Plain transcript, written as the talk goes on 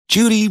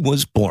Judy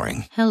was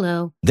boring.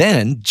 Hello.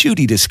 Then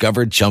Judy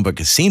discovered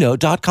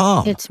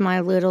ChumbaCasino.com. It's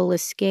my little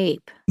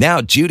escape. Now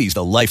Judy's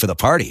the life of the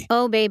party.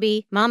 Oh,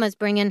 baby, mama's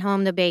bringing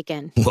home the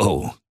bacon.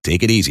 Whoa,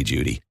 take it easy,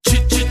 Judy.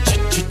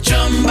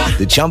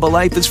 The Chumba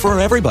life is for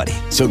everybody.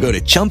 So go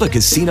to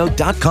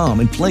ChumbaCasino.com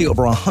and play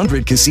over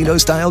 100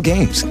 casino-style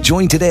games.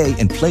 Join today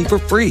and play for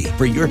free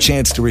for your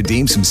chance to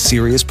redeem some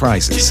serious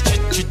prizes.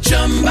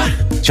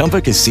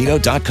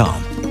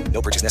 ChumbaCasino.com.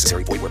 No purchase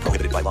necessary. Void where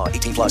prohibited by law.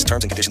 18 plus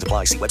terms and conditions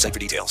apply. See website for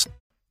details.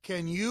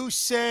 Can you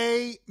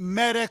say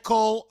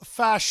medical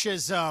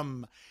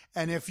fascism?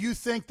 And if you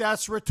think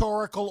that's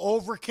rhetorical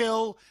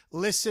overkill,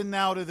 listen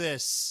now to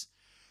this.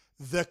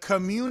 The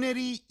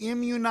Community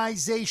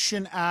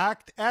Immunization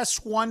Act,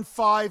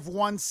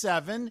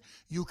 S1517,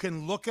 you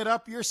can look it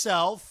up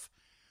yourself,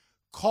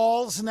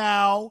 calls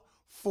now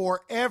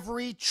for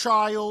every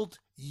child,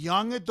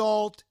 young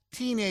adult,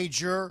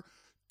 teenager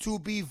to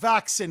be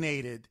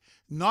vaccinated.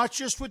 Not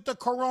just with the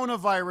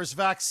coronavirus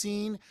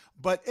vaccine,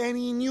 but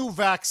any new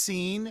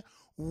vaccine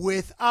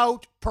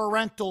without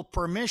parental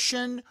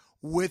permission,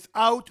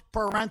 without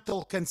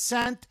parental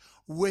consent,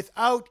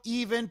 without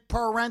even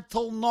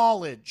parental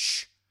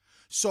knowledge.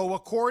 So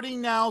according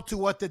now to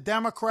what the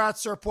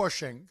Democrats are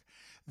pushing,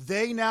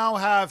 they now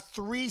have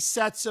 3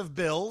 sets of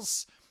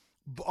bills.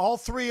 All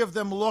 3 of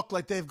them look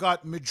like they've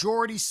got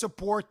majority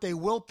support. They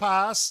will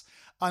pass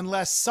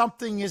unless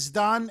something is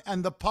done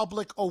and the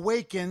public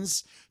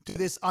awakens to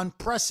this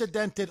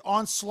unprecedented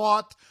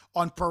onslaught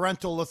on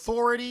parental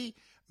authority,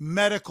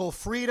 medical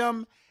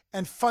freedom,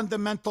 and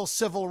fundamental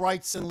civil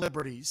rights and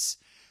liberties.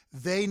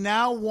 They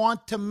now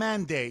want to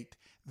mandate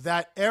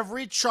that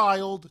every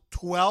child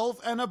 12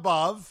 and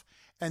above,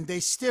 and they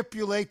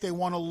stipulate they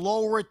want to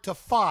lower it to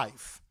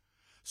 5.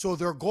 So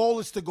their goal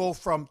is to go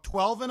from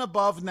 12 and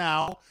above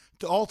now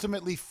to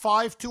ultimately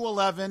 5 to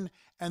 11,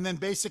 and then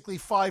basically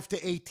 5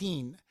 to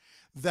 18.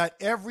 That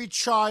every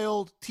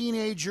child,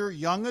 teenager,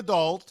 young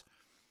adult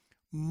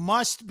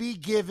must be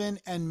given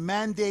and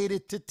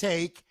mandated to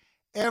take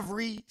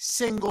every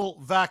single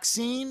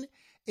vaccine,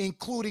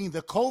 including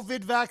the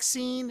COVID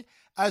vaccine,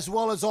 as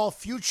well as all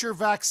future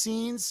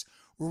vaccines,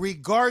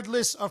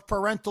 regardless of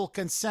parental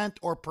consent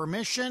or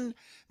permission,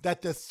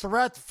 that the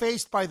threat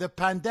faced by the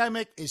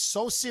pandemic is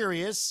so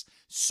serious,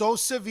 so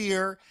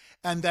severe,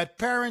 and that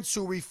parents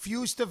who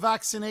refuse to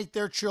vaccinate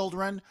their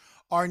children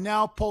are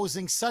now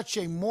posing such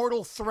a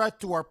mortal threat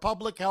to our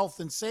public health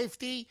and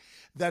safety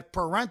that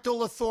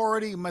parental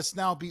authority must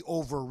now be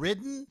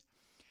overridden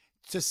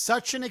to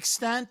such an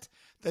extent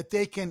that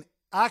they can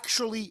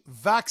actually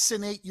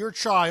vaccinate your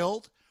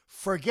child.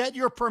 Forget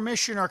your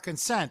permission or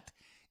consent.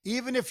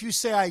 Even if you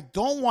say, I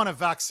don't want to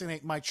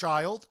vaccinate my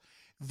child,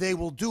 they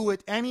will do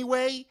it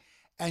anyway,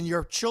 and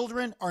your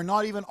children are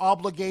not even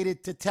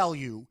obligated to tell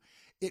you.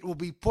 It will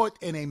be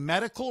put in a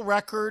medical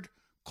record,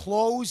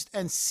 closed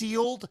and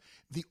sealed.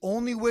 The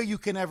only way you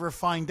can ever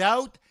find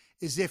out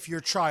is if your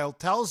child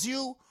tells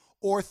you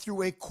or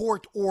through a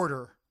court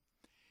order.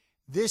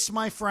 This,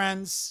 my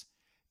friends,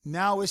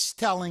 now is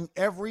telling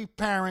every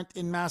parent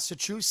in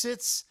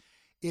Massachusetts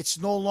it's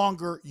no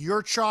longer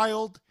your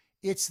child,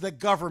 it's the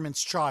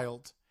government's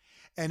child.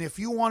 And if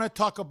you want to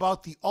talk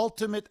about the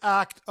ultimate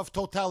act of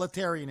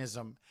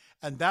totalitarianism,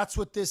 and that's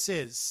what this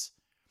is,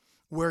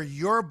 where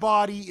your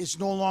body is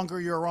no longer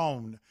your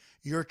own,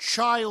 your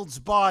child's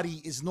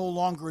body is no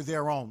longer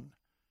their own,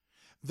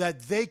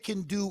 that they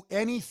can do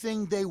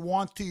anything they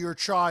want to your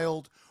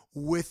child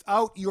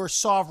without your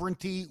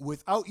sovereignty,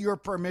 without your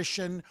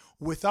permission,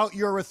 without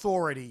your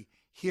authority.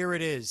 Here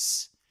it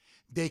is.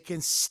 They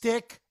can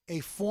stick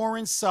a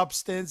foreign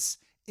substance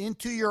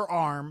into your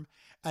arm,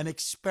 an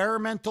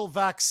experimental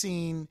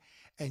vaccine,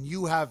 and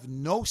you have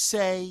no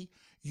say,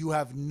 you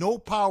have no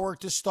power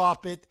to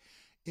stop it.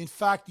 In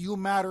fact, you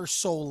matter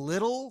so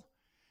little,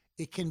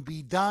 it can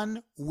be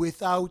done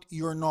without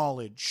your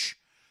knowledge.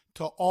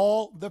 To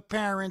all the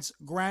parents,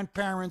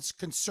 grandparents,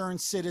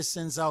 concerned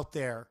citizens out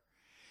there,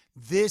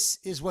 this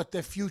is what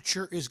the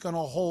future is going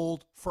to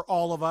hold for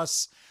all of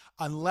us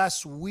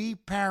unless we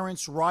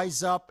parents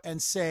rise up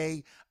and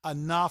say,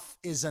 enough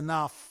is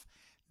enough.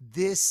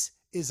 This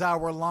is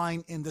our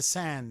line in the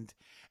sand.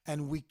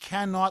 And we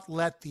cannot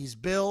let these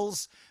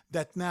bills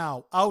that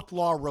now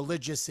outlaw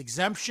religious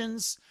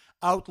exemptions,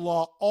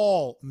 outlaw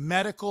all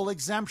medical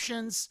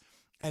exemptions,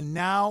 and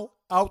now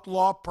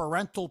outlaw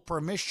parental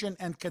permission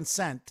and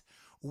consent.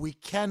 We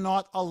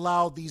cannot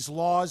allow these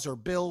laws or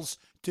bills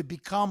to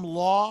become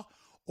law,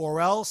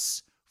 or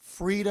else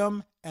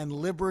freedom and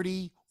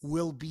liberty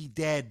will be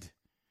dead.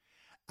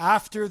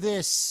 After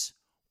this,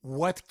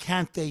 what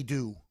can't they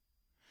do?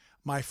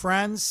 My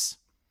friends,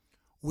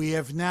 we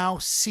have now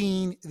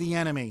seen the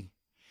enemy,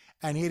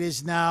 and it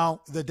is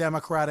now the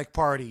Democratic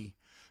Party.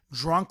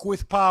 Drunk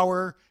with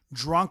power,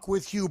 drunk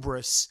with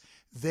hubris,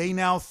 they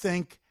now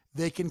think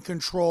they can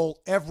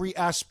control every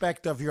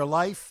aspect of your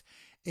life,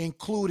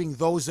 including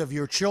those of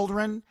your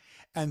children,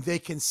 and they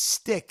can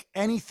stick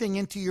anything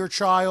into your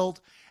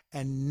child,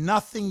 and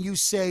nothing you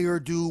say or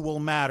do will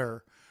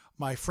matter.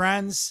 My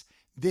friends,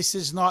 this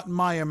is not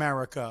my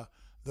America.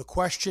 The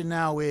question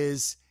now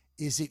is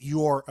is it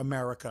your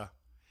America?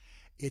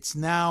 It's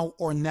now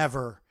or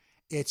never.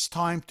 It's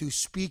time to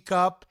speak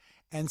up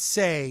and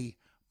say,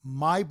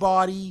 my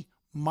body,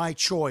 my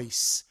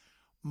choice.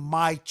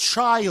 My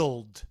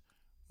child,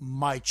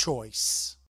 my choice.